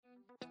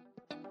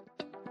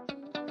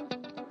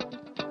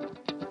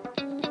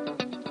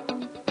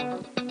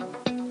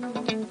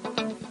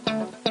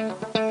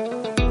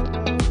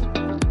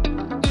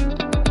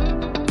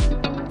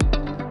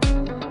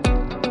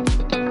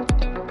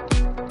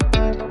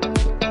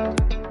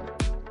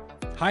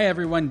Hi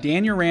everyone,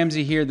 Daniel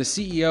Ramsey here, the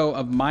CEO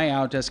of My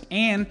Outdesk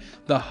and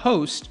the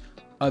host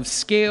of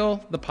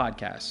Scale the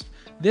Podcast.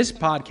 This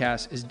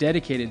podcast is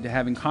dedicated to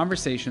having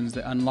conversations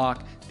that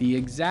unlock the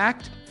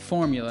exact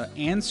formula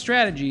and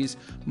strategies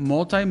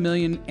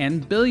multi-million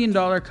and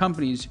billion-dollar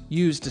companies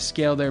use to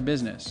scale their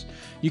business.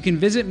 You can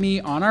visit me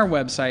on our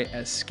website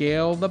at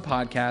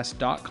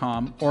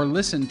scalethepodcast.com or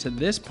listen to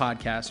this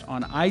podcast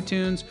on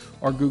iTunes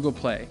or Google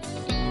Play.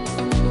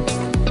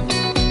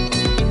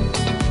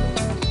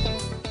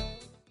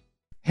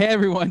 Hey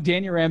everyone,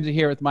 Daniel Ramsey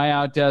here with My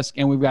Outdesk,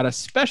 and we've got a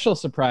special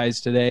surprise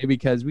today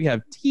because we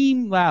have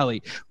Team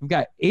Lally. We've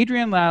got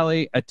Adrian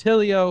Lally,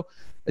 Attilio.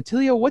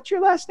 Attilio, what's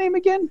your last name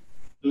again?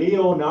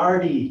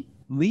 Leonardi.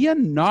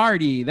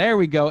 Leonardi. There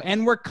we go.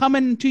 And we're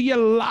coming to you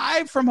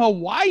live from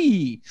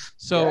Hawaii.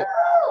 So Yeah.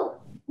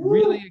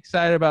 really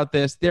excited about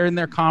this. They're in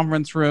their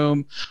conference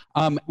room.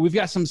 We've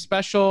got some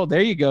special,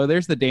 there you go.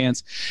 There's the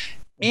dance.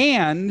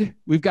 And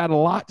we've got a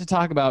lot to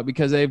talk about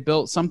because they've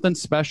built something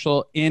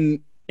special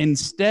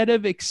instead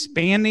of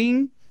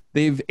expanding,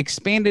 they've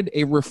expanded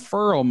a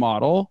referral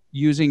model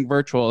using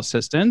virtual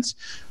assistants.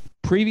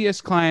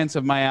 Previous clients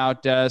of My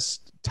Outdesk,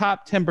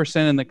 top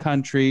 10% in the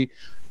country.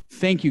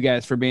 Thank you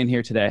guys for being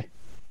here today.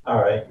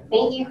 All right.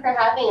 Thank you for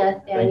having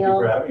us, Daniel. Thank you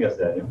for having us,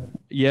 Daniel.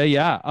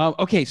 Yeah.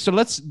 Okay, so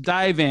let's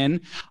dive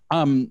in.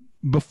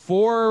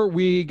 Before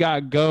we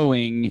got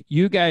going,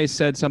 you guys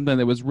said something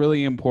that was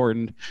really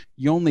important.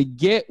 You only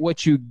get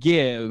what you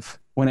give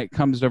when it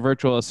comes to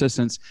virtual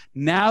assistants.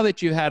 Now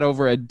that you've had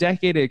over a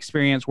decade of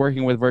experience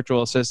working with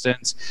virtual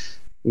assistants,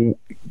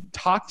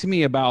 talk to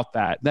me about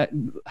that. That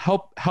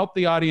help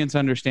the audience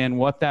understand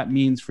what that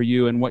means for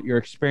you and what your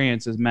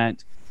experience has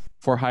meant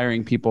for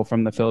hiring people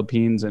from the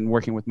Philippines and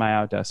working with My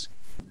Outdesk.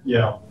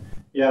 Yeah.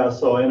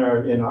 So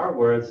in our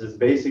words, is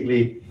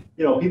basically,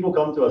 people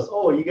come to us,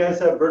 oh, you guys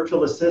have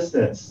virtual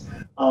assistants.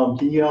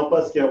 Can you help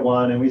us get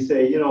one? And we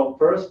say,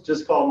 first,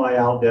 just call My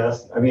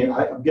Outdesk. I mean,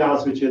 I'll be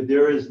honest with you,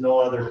 there is no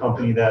other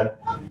company that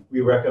we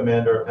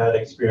recommend or have had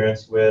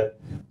experience with.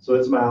 So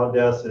it's My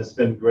Outdesk, and it's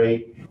been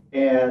great.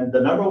 And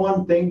the number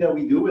one thing that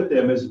we do with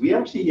them is we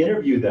actually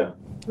interview them.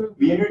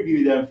 We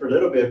interview them for a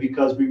little bit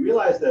because we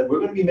realize that we're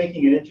going to be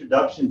making an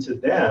introduction to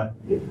them,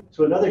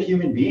 to another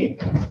human being.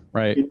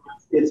 Right.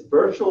 It's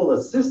virtual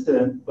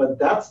assistant, but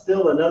that's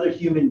still another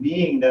human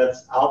being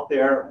that's out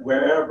there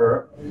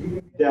wherever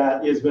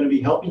that is going to be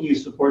helping you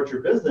support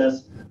your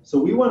business. So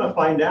we want to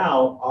find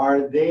out,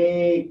 are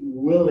they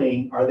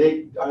willing? Are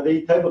they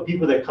the type of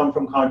people that come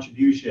from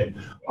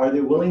contribution? Are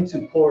they willing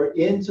to pour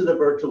into the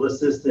virtual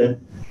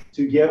assistant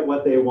to get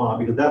what they want?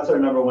 Because that's our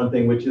number one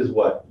thing, which is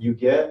what you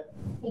get.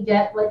 You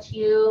get what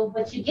you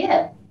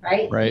give,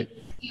 right? Right.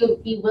 You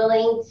be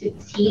willing to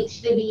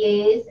teach the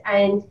VAs,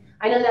 and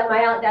I know that My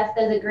Outdesk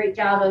does a great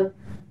job of,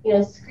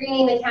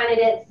 screening the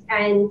candidates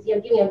and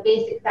giving a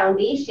basic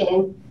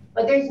foundation.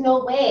 But there's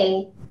no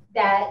way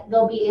that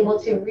they'll be able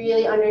to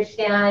really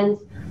understand,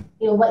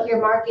 what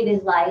your market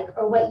is like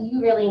or what you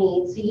really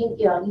need. So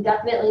you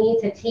definitely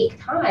need to take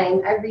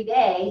time every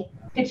day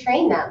to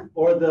train them.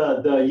 Or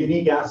the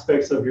unique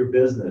aspects of your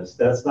business.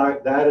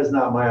 That is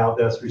not My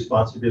Outdesk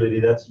responsibility.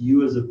 That's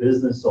you as a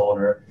business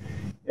owner.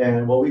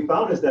 And what we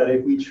found is that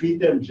if we treat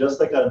them just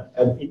like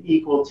an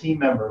equal team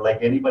member,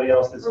 like anybody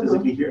else that's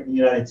physically here in the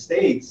United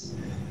States,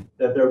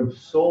 that they're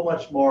so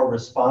much more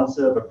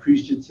responsive,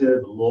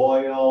 appreciative,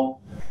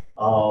 loyal.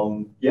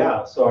 So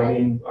I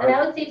mean. And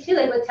I would say too,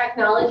 like with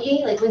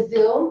technology, like with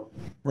Zoom,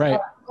 Right.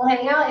 We'll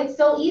hang out. It's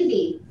so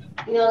easy.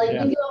 We do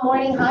a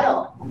morning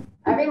huddle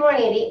every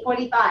morning at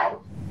 8:45.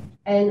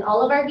 And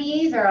all of our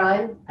VAs are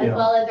on, as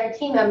well as our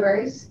team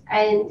members.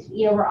 And,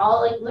 we're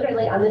all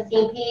literally on the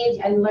same page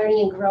and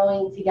learning and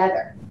growing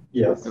together.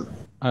 Yes.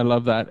 I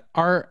love that.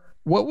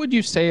 What would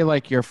you say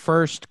your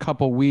first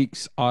couple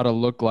weeks ought to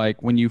look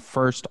like when you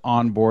first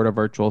onboard a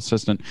virtual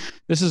assistant?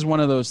 This is one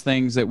of those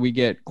things that we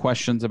get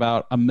questions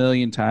about a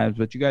million times,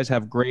 but you guys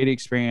have great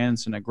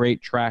experience and a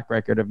great track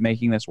record of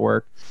making this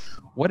work.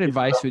 What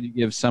advice would you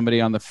give somebody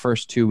on the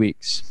first 2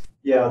 weeks?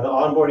 Yeah, the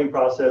onboarding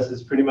process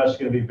is pretty much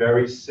going to be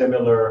very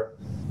similar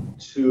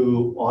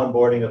to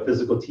onboarding a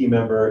physical team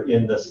member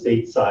in the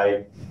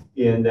stateside,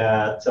 in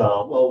that,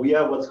 we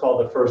have what's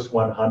called the first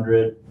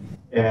 100,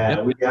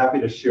 and we'd be happy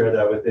to share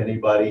that with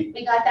anybody.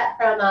 We got that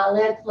from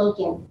Lance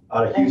Loken.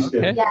 Out of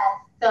Houston. Okay. Yes,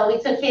 so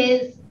we took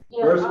his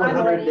first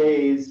 100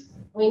 days.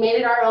 We made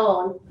it our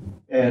own.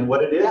 And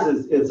what it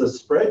is it's a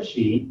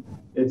spreadsheet.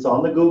 It's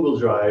on the Google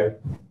Drive,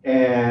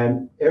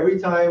 and every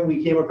time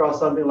we came across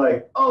something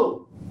like,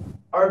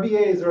 our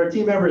VAs or our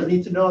team members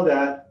need to know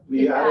that,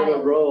 we added a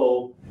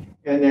row,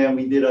 and then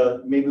we did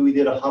a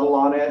huddle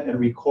on it and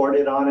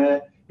recorded on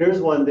it.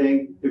 Here's one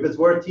thing: if it's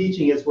worth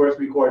teaching, it's worth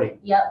recording.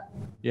 Yep.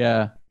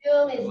 Yeah.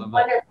 Zoom is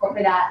wonderful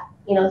for that.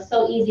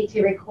 So easy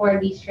to record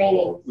these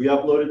trainings. We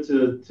upload it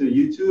to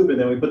YouTube, and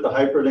then we put the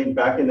hyperlink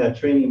back in that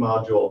training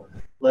module.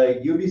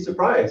 You'd be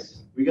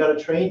surprised. We got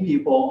to train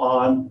people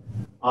on.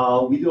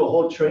 We do a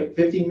whole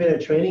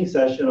 15-minute training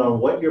session on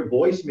what your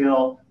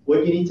voicemail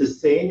what you need to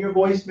say in your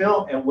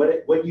voicemail and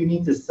what you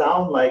need to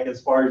sound like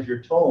as far as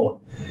your tone.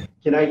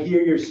 Can I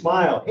hear your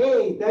smile?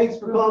 Hey, thanks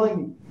for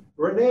calling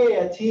Renee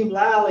at Team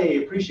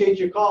Lally. Appreciate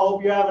your call.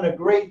 Hope you're having a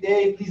great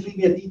day. Please leave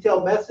me a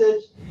detailed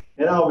message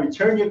and I'll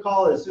return your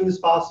call as soon as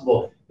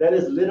possible. That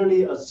is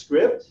literally a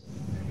script.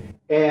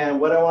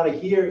 And what I want to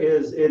hear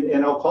is,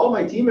 and I'll call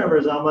my team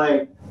members. I'm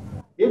like,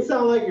 it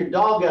sounded like your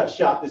dog got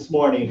shot this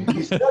morning.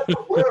 You said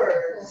the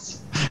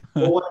words,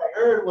 but what I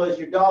heard was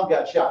your dog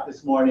got shot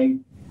this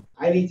morning.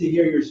 I need to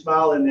hear your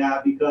smile in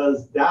that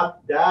because that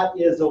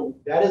is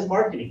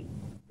marketing.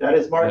 That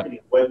is marketing.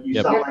 Yep. What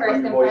you sound your like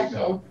on your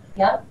voicemail.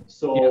 Yep.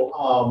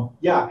 So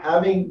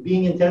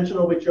being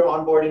intentional with your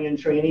onboarding and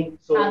training.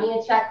 So having a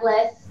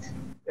checklist.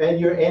 And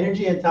your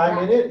energy and time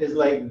in it is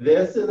like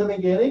this in the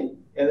beginning,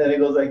 and then it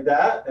goes like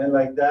that and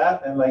like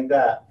that and like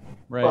that.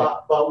 Right.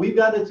 But we've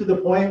gotten to the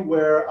point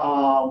where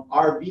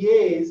our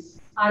VAs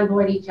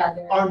onboard each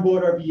other.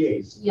 Onboard our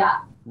VAs. Yeah.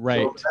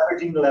 Right. So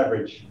leveraging the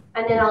leverage.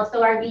 And then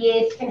also our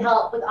VAs can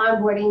help with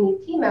onboarding new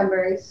team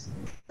members.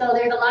 So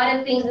there's a lot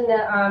of things in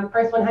the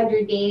first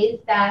 100 days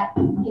that,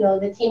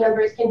 the team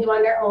members can do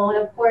on their own.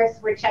 Of course,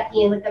 we're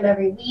checking in with them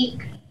every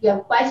week. You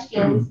have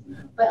questions,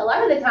 but a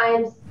lot of the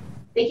times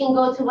they can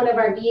go to one of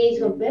our VAs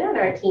who have been on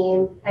our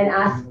team and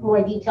ask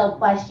more detailed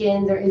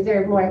questions, or is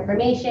there more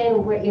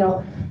information? Where,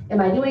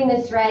 am I doing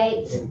this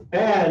right?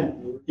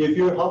 And if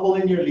you're humble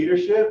in your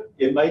leadership,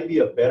 it might be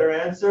a better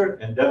answer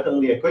and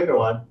definitely a quicker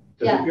one.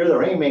 Because if you're the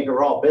rainmaker,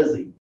 we're all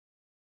busy.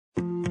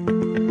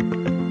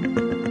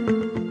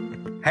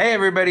 Hey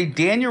everybody,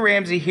 Daniel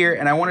Ramsey here,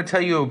 and I want to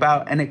tell you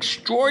about an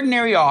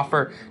extraordinary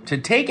offer to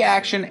take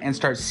action and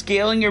start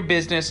scaling your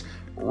business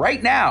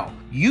right now.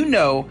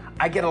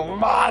 I get a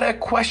lot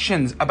of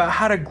questions about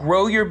how to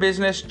grow your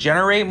business,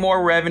 generate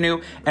more revenue,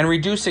 and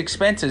reduce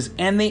expenses.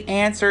 And the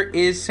answer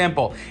is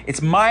simple. It's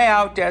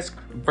MyOutDesk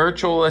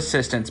Virtual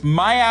Assistants.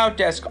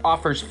 MyOutDesk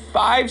offers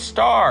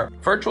 5-star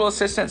virtual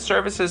assistant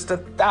services to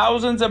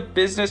thousands of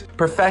business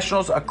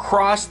professionals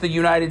across the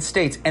United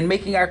States and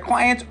making our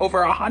clients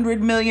over $100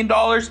 million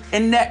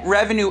in net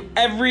revenue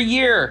every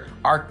year.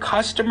 Our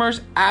customers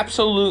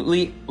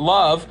absolutely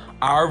love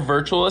our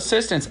virtual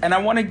assistants, and I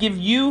want to give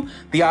you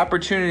the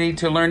opportunity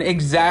to learn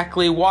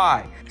exactly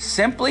why.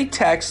 Simply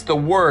text the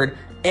word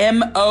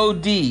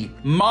MOD,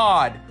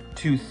 MOD,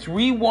 to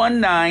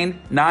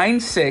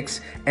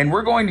 31996, and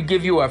we're going to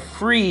give you a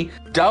free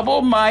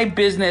Double My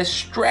Business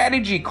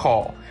strategy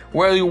call,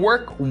 where you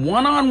work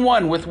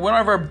one-on-one with one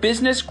of our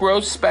business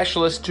growth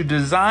specialists to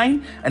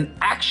design an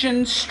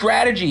action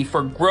strategy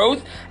for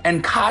growth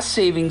and cost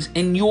savings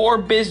in your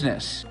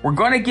business. We're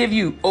going to give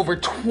you over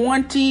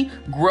 20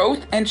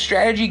 growth and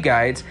strategy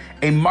guides,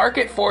 a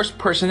market force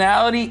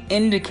personality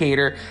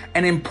indicator,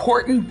 an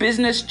important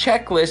business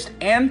checklist,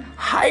 and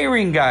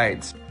hiring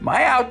guides.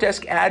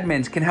 MyOutDesk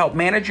admins can help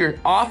manage your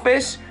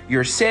office,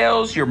 your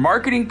sales, your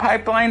marketing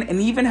pipeline,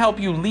 and even help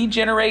you lead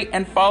generate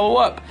and follow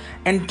up.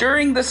 And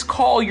during this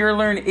call, you'll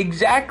learn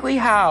exactly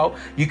how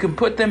you can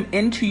put them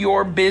into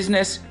your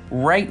business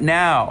right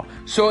now.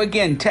 So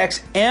again,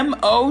 text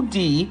MOD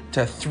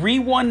to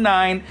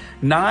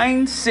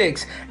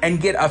 31996 and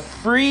get a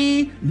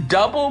free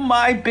Double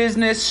My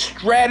Business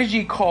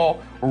strategy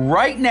call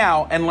right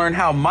now and learn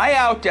how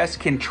MyOutDesk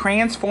can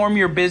transform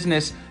your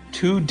business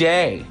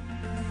today.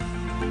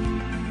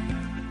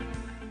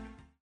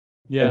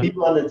 Yeah. And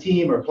people on the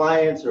team or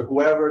clients or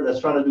whoever that's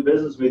trying to do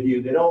business with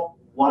you, they don't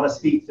want to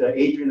speak to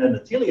Adrian and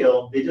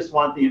Attilio. They just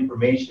want the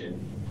information.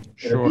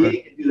 Sure. And a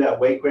VA can do that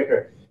way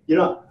quicker.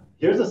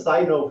 Here's a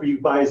side note for you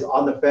guys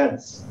on the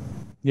fence.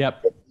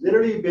 Yep. It's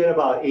literally been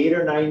about 8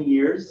 or 9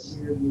 years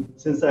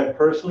since I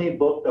personally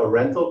booked a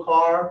rental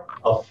car,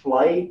 a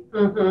flight,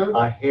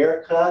 a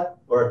haircut,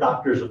 or a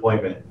doctor's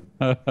appointment.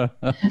 How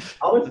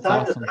much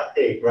time does that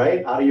take,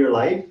 right? Out of your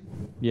life?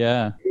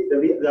 Yeah.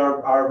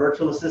 Our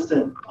virtual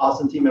assistant,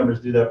 awesome team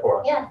members do that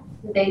for us. Yeah,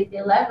 they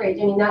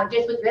leverage. I mean, not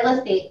just with real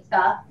estate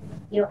stuff,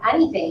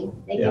 anything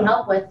they can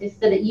help with,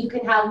 just so that you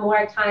can have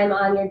more time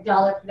on your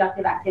dollar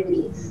productive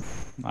activities.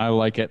 I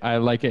like it.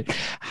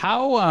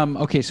 How,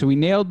 okay, so we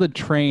nailed the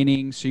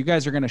training. So you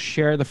guys are going to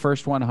share the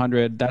first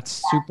 100.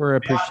 That's super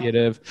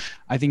appreciative.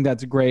 I think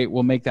that's great.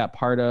 We'll make that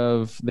part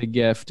of the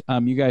gift.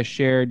 You guys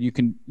shared, you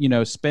can,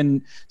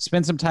 spend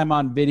some time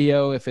on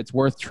video. If it's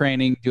worth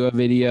training, do a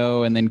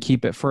video and then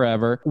keep it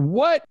forever.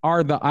 What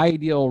are the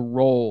ideal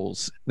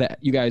roles that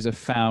you guys have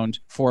found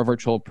for a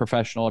virtual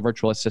professional, a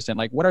virtual assistant?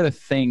 Like, what are the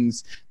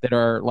things that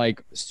are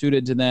like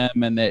suited to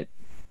them and that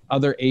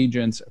other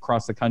agents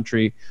across the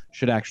country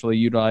should actually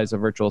utilize a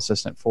virtual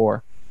assistant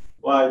for?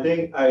 Well, I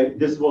think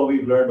this is what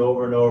we've learned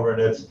over and over,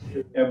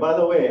 and by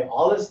the way,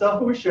 all this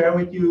stuff we're sharing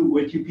with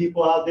you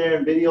people out there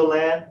in video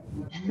land,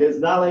 it's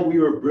not like we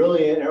were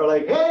brilliant and we're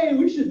like, hey,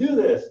 we should do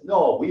this.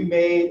 No, we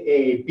made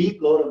a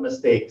beat load of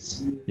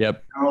mistakes.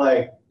 Yep. And we're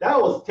like,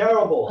 that was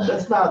terrible.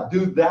 Let's not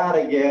do that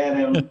again.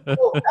 And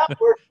that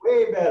worked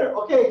way better.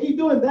 Okay, keep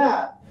doing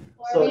that.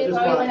 Or we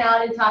went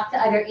out and talked to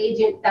other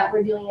agents that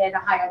were doing it at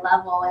a higher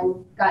level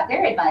and got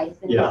their advice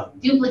and just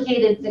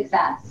duplicated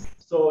success.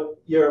 So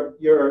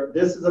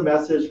this is a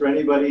message for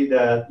anybody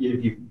that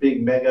if you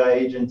big mega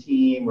agent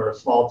team or a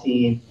small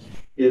team,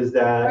 is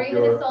that or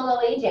even a solo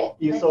agent.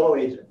 Solo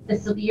agent.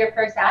 This will be your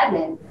first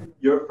admin.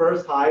 Your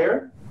first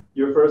hire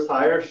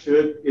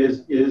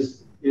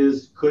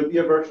could be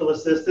a virtual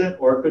assistant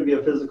or it could be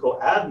a physical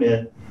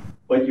admin.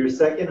 But your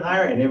second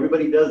hire, and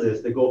everybody does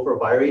this, they go for a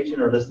buyer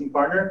agent or listing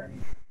partner.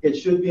 It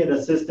should be an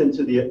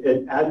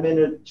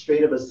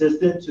administrative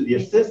assistant to the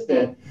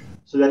assistant,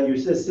 so that your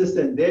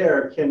assistant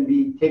there can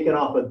be taken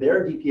off of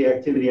their DPA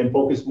activity and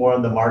focus more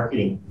on the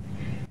marketing.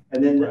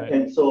 And then,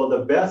 and so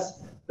the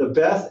best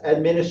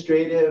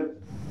administrative,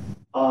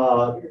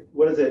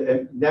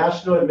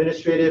 National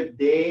Administrative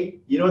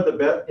Day, you know what the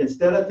best,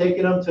 instead of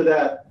taking them to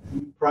that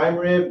prime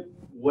rib,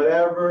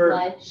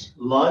 whatever,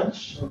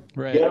 lunch,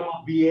 right. Get them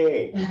a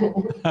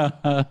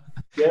VA.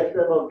 Get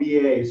them a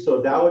VA.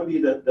 So that would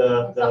be the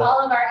So all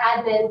of our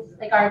admins,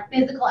 like our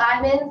physical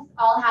admins,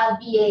 all have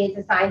VAs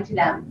assigned to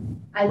them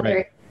as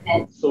their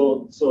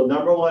assistants. So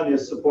number one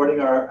is supporting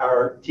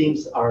our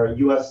teams. Our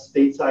U.S.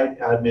 stateside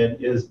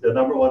admin is the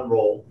number one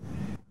role.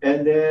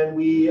 And then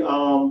we,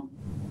 so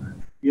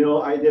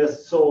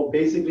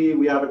basically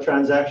we have a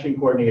transaction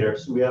coordinator.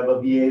 So we have a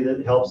VA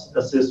that helps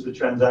assist with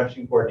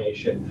transaction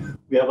coordination.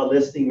 We have a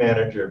listing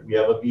manager. We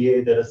have a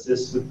VA that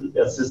assists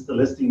the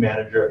listing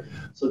manager.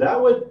 So that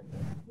would.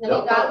 Then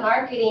we've got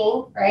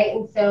marketing, right?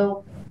 And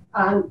so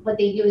what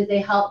they do is they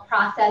help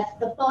process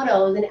the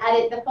photos and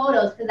edit the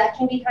photos, because that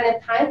can be kind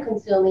of time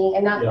consuming,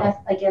 and not just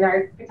like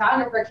our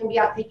photographer can be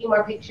out taking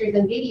more pictures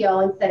and video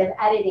instead of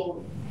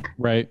editing.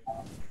 Right.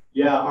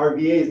 Yeah, our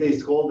VAs, they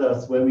scold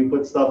us when we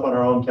put stuff on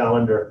our own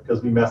calendar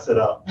because we mess it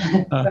up.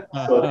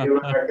 So they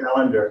run our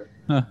calendar.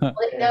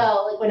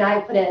 No, like when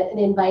I put an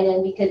invite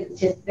in, because it's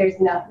just there's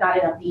not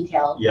enough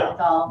detail. Yeah.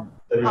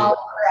 It's all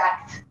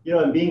correct.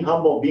 And being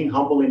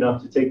humble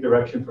enough to take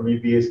direction from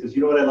your VAs, because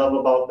you know what I love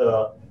about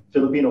the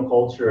Filipino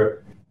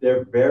culture?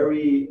 They're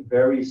very,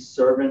 very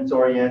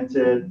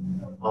servant-oriented,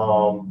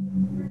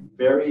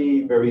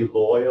 very, very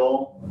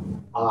loyal.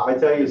 I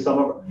tell you,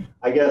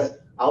 I guess,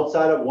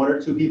 outside of one or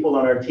two people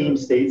on our team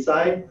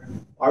stateside,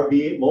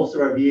 most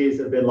of our VAs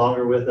have been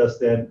longer with us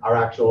than our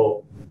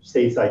actual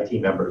stateside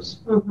team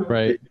members. Mm-hmm.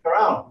 Right. They stick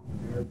around.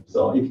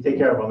 So if you take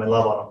care of them and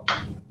love on them.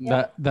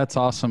 That's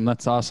awesome.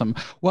 That's awesome.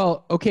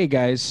 Well, okay,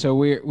 guys. So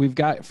we've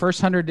got first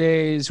 100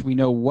 days. We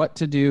know what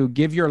to do.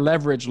 Give your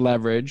leverage,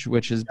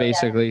 which is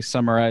basically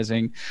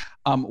summarizing.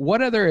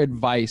 What other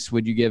advice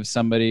would you give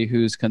somebody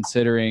who's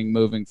considering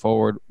moving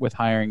forward with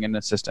hiring an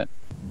assistant?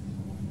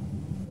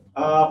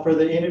 For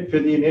the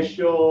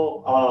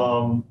initial,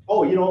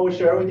 you know what we'll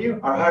share with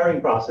you? Our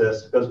hiring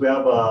process, because we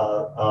have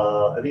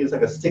I think it's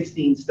like a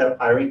 16-step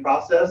hiring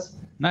process.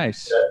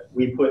 Nice. That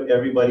we put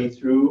everybody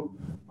through.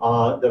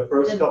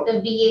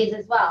 The VAs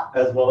as well.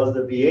 As well as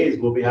the VAs.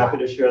 We'll be happy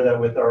to share that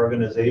with our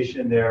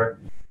organization. There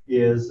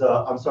is,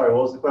 I'm sorry,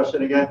 what was the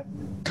question again?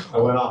 I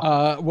went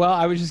off. Well,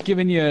 I was just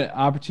giving you an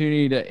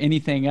opportunity to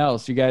anything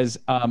else. You guys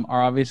are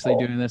obviously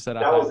doing this at a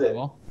high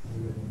level.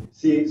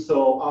 See,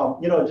 so,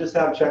 just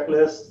have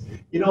checklists.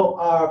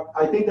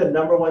 I think the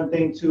number one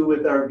thing too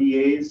with our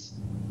VAs,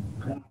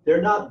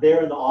 they're not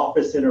there in the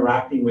office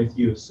interacting with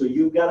you. So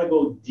you've got to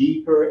go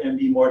deeper and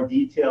be more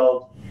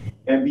detailed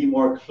and be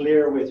more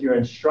clear with your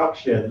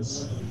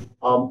instructions.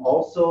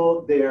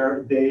 Also, with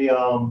a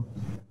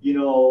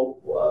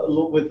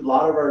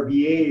lot of our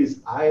VAs,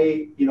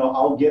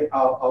 I'll get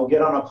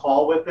on a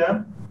call with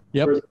them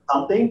for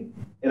something,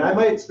 and I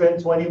might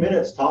spend 20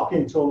 minutes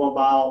talking to them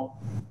about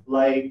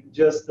like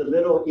just the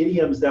little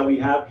idioms that we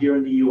have here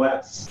in the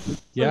U.S.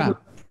 Yeah. Or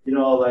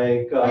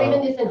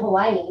even just in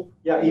Hawaii.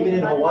 Yeah, even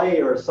in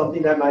Hawaii or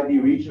something that might be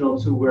regional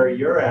to where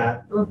you're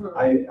at.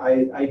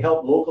 Mm-hmm. I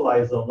help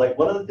localize them. Like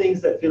one of the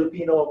things that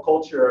Filipino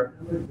culture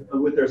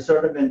with their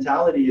servant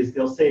mentality is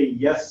they'll say,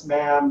 yes,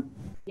 ma'am.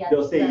 Yes,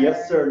 they'll say,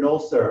 yes, sir, no,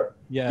 sir.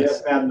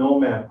 Yes, ma'am, no,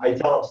 ma'am. I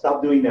tell them,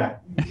 stop doing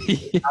that.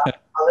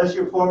 Unless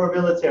you're former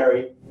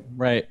military.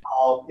 Right.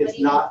 It's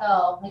not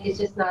it's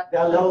just not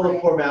that level of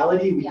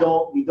formality. We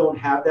don't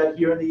have that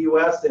here in the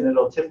U.S. and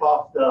it'll tip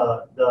off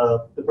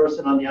the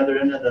person on the other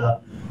end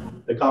of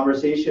the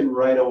conversation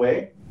right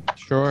away.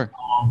 Sure.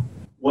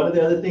 One of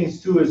the other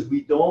things too is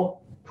we don't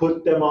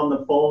put them on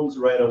the phones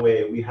right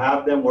away. We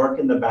have them work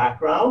in the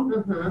background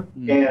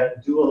and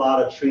do a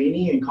lot of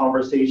training and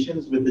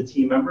conversations with the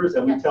team members.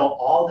 And we tell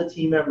all the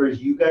team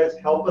members, you guys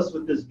help us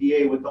with this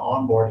VA with the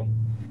onboarding.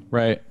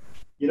 Right.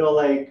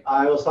 Like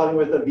I was talking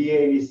with a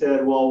VA and he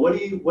said, well, what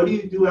do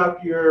you do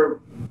after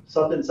your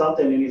something?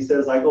 And he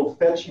says, I go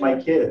fetch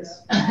my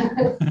kids.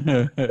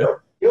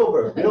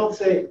 Gilbert, we don't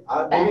say,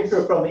 maybe if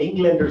you're from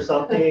England or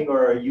something,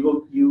 or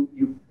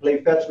you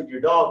play fetch with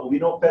your dog, but we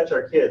don't fetch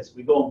our kids.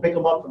 We go and pick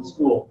them up from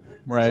school.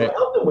 Right. So I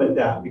help them with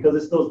that because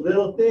it's those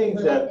little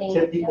things that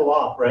tip people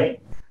off,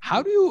 right?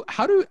 How do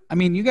I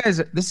mean, you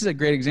guys, this is a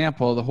great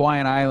example. The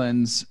Hawaiian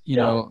Islands,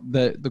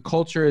 the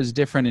culture is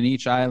different in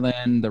each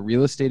island. The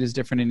real estate is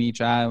different in each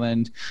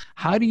island.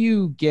 How do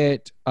you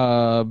get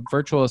a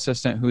virtual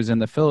assistant who's in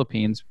the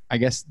Philippines? I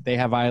guess they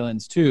have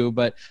islands too,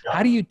 but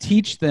how do you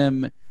teach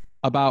them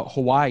about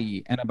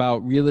Hawaii and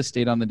about real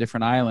estate on the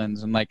different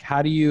islands? And like,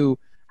 how do you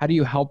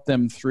help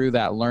them through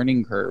that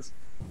learning curve?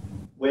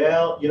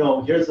 Well,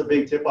 here's a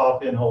big tip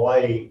off in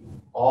Hawaii.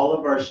 All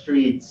of our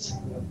streets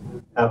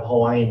have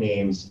Hawaiian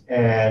names.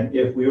 And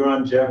if we were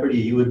on Jeopardy,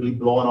 you would be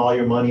blowing all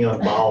your money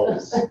on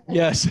vowels.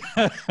 Yes.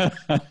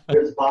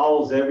 There's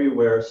vowels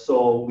everywhere.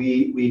 So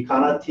we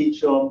kind of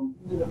teach them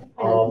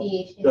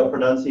the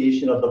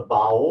pronunciation of the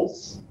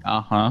vowels.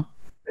 Uh-huh.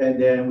 And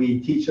then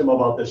we teach them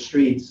about the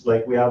streets.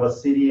 Like we have a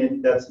city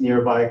that's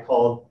nearby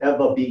called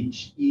Ewa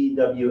Beach,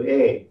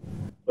 E-W-A.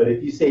 But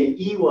if you say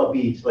Ewa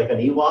Beach, like an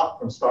Ewok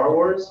from Star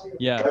Wars,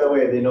 yeah, right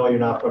away they know you're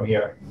not from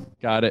here.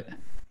 Got it.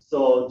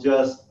 So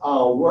just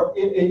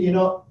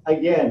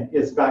again,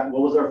 it's back.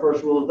 What was our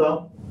first rule of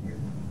thumb?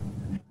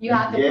 You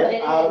have to put get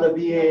it out in. of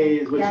the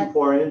VAs what you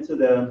pour into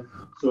them.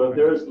 So if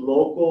there's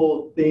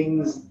local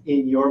things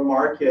in your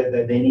market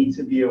that they need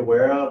to be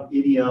aware of,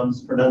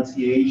 idioms,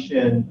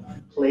 pronunciation,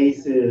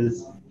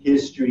 places,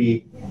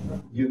 history,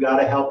 you got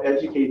to help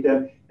educate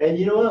them. And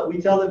you know what?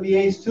 We tell the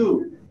VAs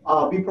too.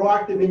 Be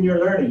proactive in your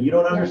learning. You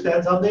don't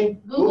understand something?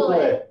 Google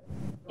it.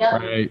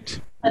 Yep.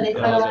 Right. So they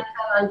spend a lot of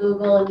time on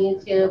Google and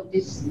YouTube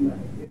just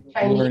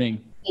trying Learning.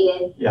 to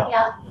get it.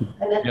 Yeah.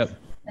 And that's, Yep.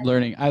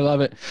 Learning. I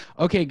love it.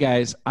 Okay,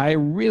 guys, I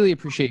really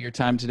appreciate your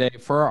time today.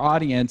 For our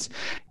audience,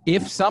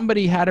 if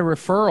somebody had a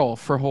referral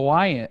for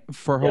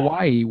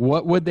Hawaii,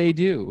 what would they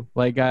do?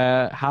 Like,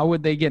 how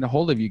would they get a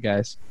hold of you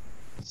guys?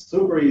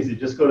 Super easy.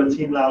 Just go to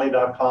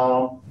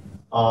teamlally.com.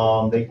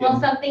 Well,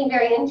 something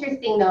very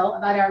interesting though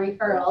about our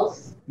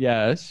referrals.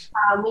 Yes.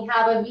 We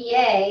have a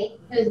VA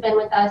who's been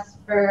with us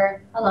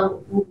for how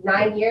long?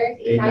 9 years?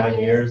 9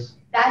 years.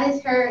 That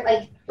is her,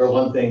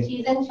 one thing.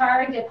 She's in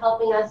charge of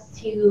helping us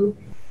to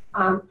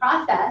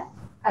process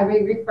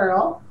every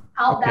referral,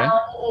 outbound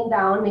and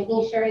inbound,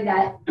 making sure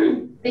that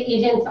the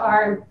agents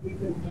are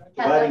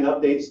providing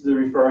updates to the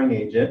referring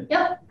agent.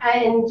 Yep,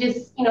 and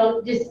just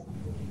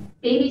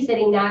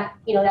babysitting that,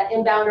 that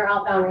inbound or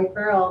outbound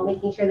referral,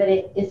 making sure that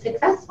it is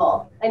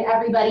successful and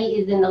everybody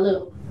is in the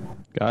loop.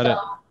 Got it.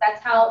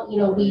 That's how,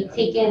 we've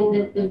taken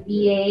the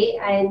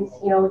VA and,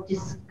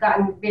 just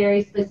gotten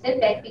very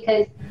specific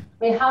because,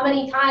 how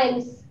many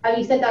times have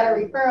you sent out a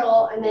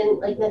referral and then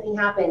nothing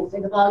happens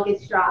or the ball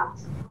gets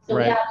dropped? So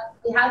right.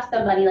 we have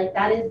somebody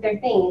that is their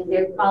thing.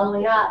 They're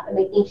following up and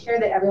making sure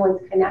that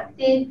everyone's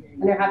connected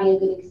and they're having a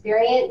good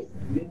experience.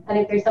 And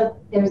if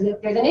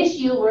there's an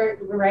issue, we're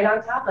right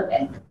on top of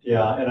it.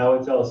 Yeah, and I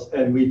would tell us,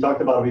 and we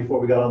talked about it before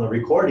we got on the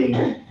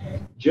recording,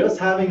 just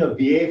having a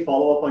VA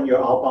follow up on your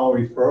outbound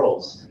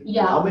referrals.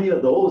 Yeah. How many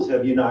of those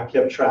have you not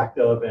kept track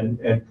of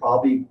and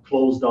probably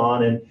closed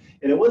on? And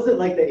it wasn't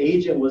like the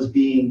agent was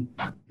being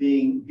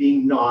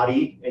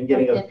naughty and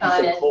getting a piece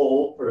of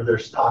coal for their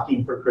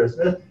stocking for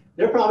Christmas.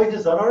 They're probably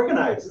just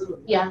unorganized.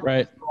 Yeah.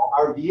 Right.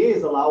 Our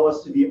VAs allow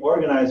us to be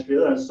organized for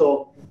them.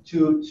 So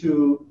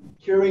to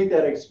curate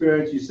that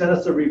experience, you send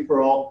us a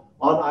referral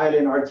on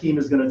island. Our team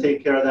is going to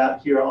take care of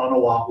that here on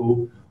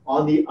Oahu.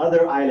 On the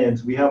other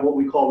islands, we have what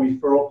we call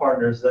referral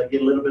partners that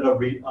get a little bit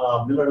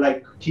of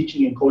Miller-like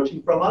teaching and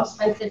coaching from us.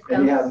 And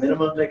they have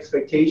minimum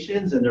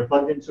expectations, and they're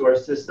plugged into our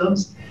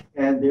systems.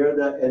 And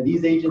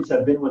these agents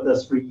have been with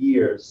us for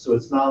years. So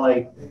it's not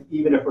like,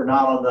 even if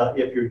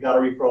if you've got a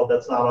referral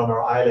that's not on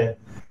our island,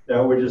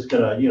 that we're just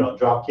gonna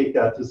drop kick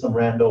that to some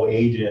rando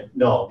agent.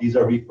 No, these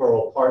are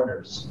referral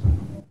partners.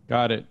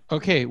 Got it.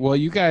 Okay. Well,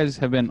 you guys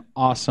have been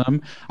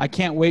awesome. I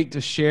can't wait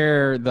to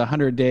share the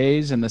 100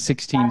 days and the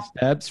 16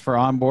 steps for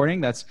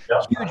onboarding. That's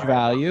huge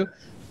value.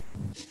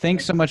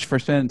 Thanks so much for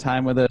spending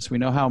time with us. We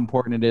know how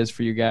important it is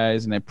for you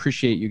guys, and I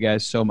appreciate you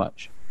guys so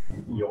much.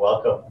 You're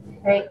welcome.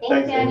 Great.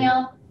 Thanks,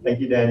 Daniel.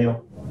 Thank you,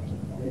 Daniel.